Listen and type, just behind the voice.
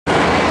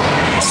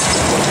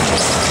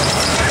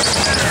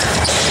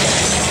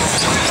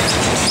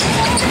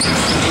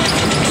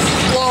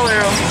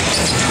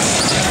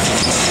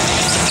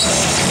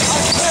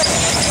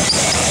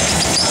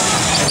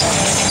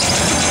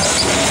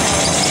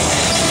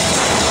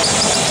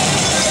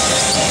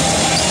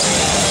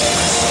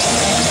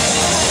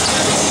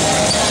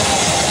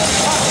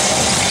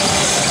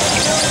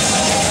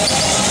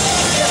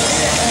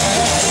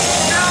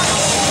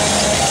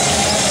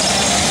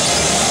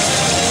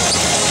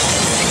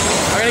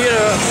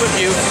whip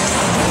you.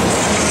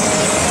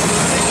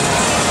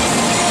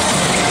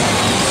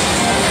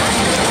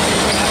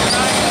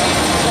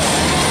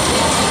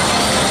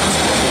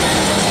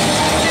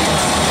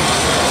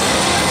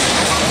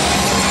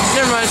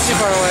 Never mind, it's too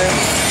far away.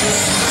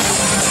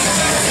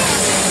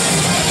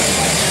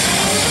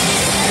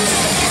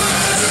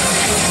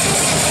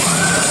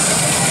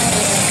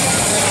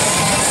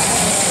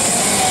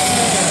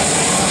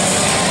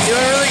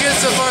 Doing really good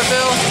so far,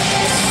 Phil.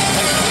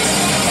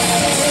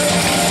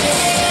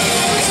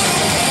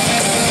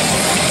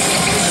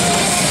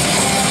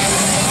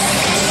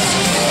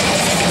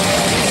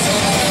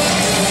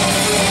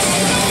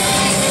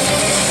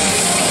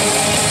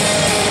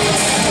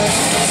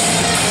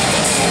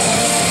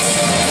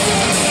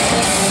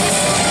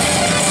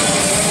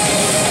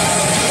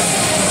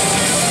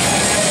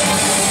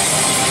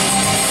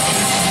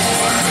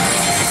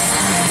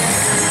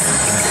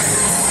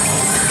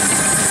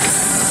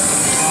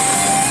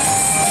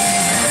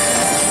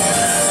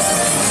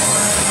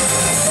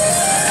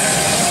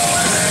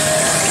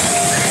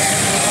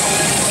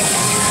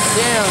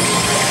 Damn.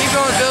 Keep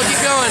going, Phil.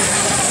 Keep going.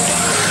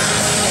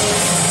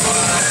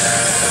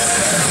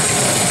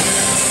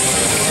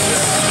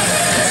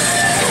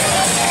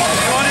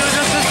 You want to do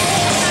this?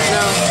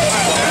 No.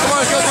 Come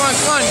on, Phil. Come on.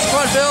 Come on. Come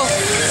on, Phil.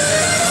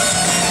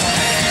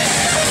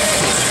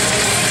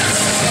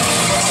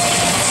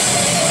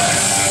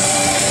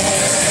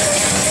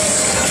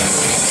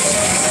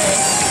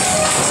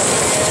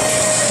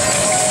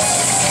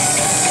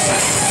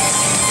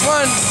 Come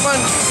on. Come on.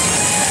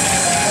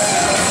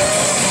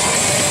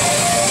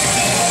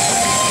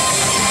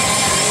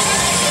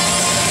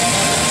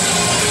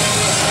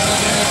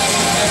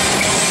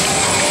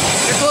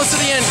 Close to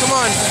the end, come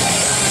on.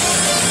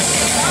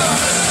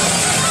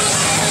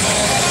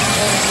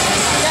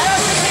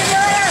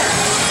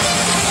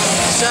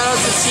 Shout out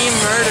to Team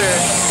Murder.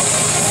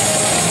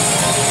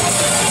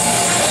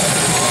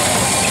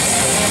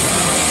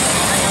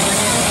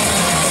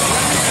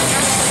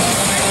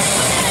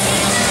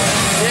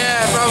 Yeah,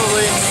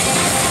 probably.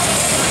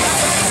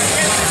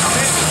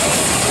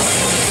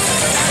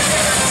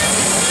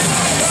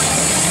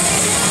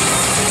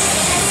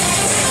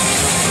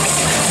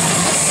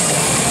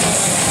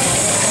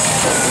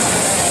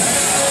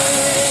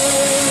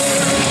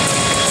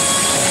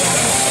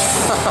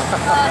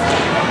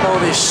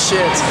 Holy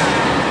shit.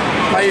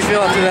 How do you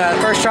feel after that?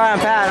 First try on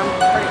pad, I'm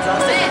pretty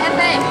exhausted.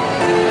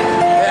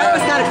 Yeah. That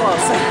was kind of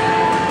close.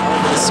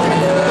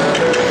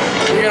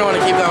 You're gonna want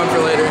to keep that one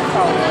for later.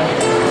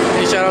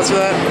 Any shout outs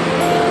for that?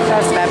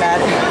 Shout outs to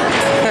Bad.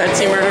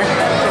 Team Murder.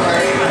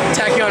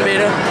 Tachyon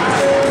Beta.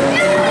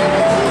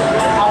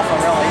 Alpha,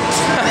 really.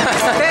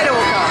 Beta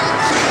will come.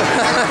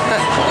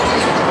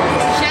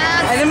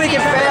 And then we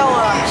can fail.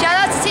 Shout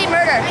out to Team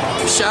Murder.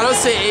 Shout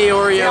outs to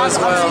Aoreo as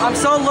well. I'm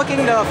so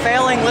looking to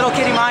failing Little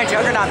Kitty Mine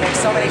Juggernaut mix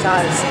so many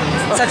times.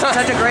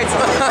 Such a great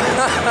song.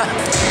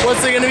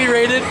 What's it gonna be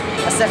rated?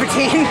 A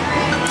 17.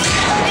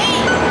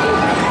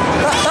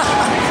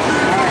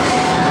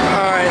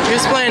 Alright,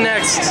 who's playing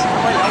next?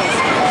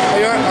 Oh,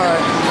 you are?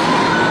 Alright.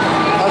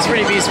 That was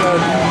pretty beast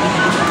mode.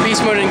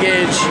 Beast mode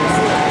engage.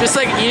 Just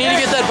like, you need to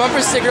get that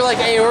bumper sticker like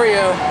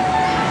Aoreo.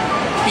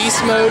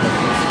 Beast mode.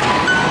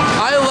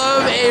 I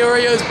love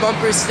Aoreo's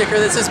bumper sticker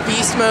that says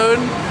beast mode.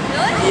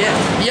 Really? Yeah.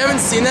 You haven't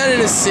seen that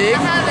in a SIG? I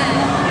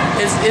haven't.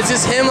 It's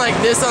just him like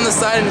this on the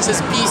side and it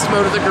says beast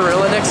mode with a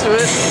gorilla next to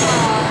it.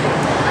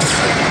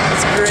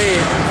 It's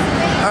great.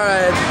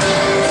 Alright.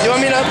 You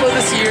want me to upload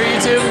this to your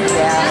YouTube?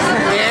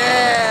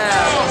 Yeah.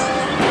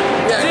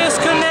 Yeah.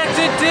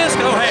 Disconnected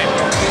disco. Oh, hey.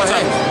 What's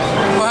up?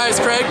 Oh, hi,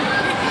 it's Craig.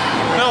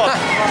 Philip.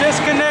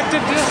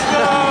 Disconnected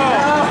disco.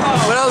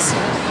 What else?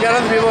 We got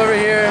other people over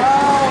here.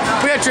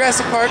 We got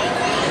Jurassic Park.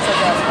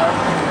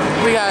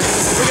 We got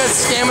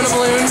Stamina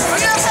Balloon. We're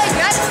gonna play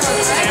Jurassic Park.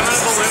 Stamina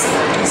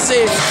balloon.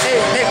 Say,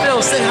 hey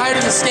Phil, say hi to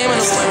the Stamina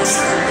Balloon.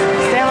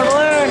 Stamina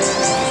balloon.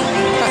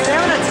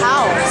 Stamina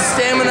towel.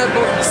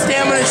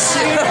 Stamina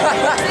shoe.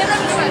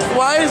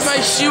 Why is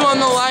my shoe on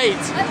the light?